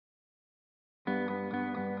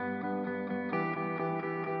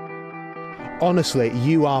Honestly,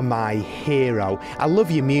 you are my hero. I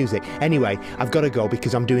love your music. Anyway, I've got to go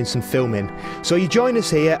because I'm doing some filming. So you join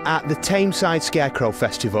us here at the Tameside Scarecrow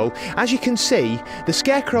Festival. As you can see, the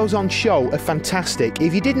scarecrows on show are fantastic.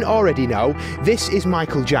 If you didn't already know, this is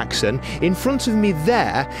Michael Jackson. In front of me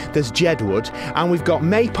there's Jedward, and we've got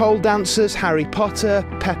maypole dancers, Harry Potter,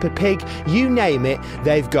 Peppa Pig, you name it,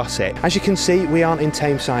 they've got it. As you can see, we aren't in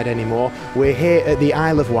Tameside anymore. We're here at the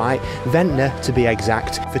Isle of Wight, Ventnor to be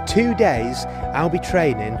exact. For 2 days, I'll be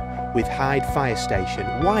training with Hyde Fire Station,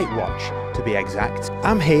 Whitewatch to be exact.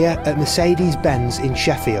 I'm here at Mercedes-Benz in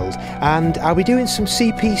Sheffield, and I'll be doing some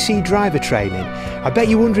CPC driver training. I bet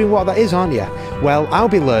you're wondering what that is, aren't you? Well, I'll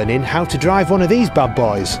be learning how to drive one of these bad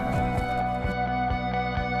boys.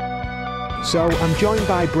 So I'm joined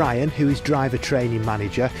by Brian, who is driver training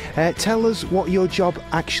manager. Tell us what your job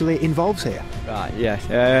actually involves here. Right,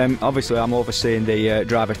 yeah. Obviously I'm overseeing the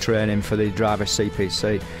driver training for the driver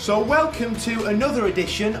CPC. So welcome to another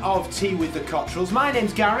edition of Tea with the Cottrells. My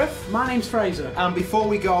name's Gareth. My name's Fraser. And before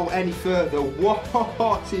we go any further,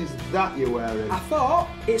 what is that you're wearing? I thought,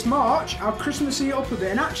 it's March, I'll Christmas it up a bit,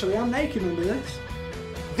 and actually I'm naked under this.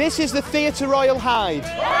 This is the Theatre Royal Hyde.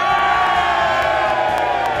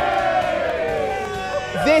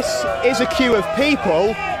 This is a queue of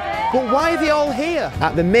people, but why are they all here?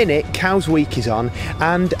 At the minute, Cows Week is on,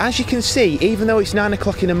 and as you can see, even though it's 9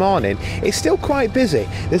 o'clock in the morning, it's still quite busy.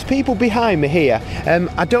 There's people behind me here.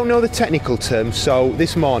 I don't know the technical terms, so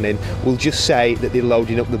this morning we'll just say that they're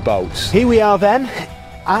loading up the boats. Here we are then.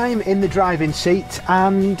 I'm in the driving seat,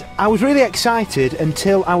 and I was really excited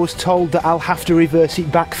until I was told that I'll have to reverse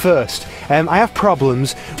it back first. I have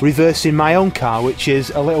problems reversing my own car, which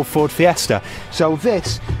is a little Ford Fiesta, so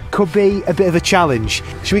this could be a bit of a challenge.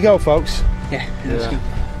 Should we go, folks? Yeah. Let's go.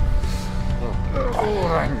 Oh,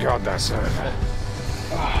 thank God that's over.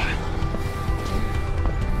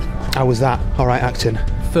 How was that? All right acting?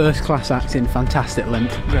 First class acting, fantastic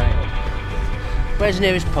limp. Great. Where's the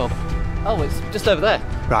nearest pub? Oh, it's just over there.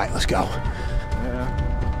 Right, let's go.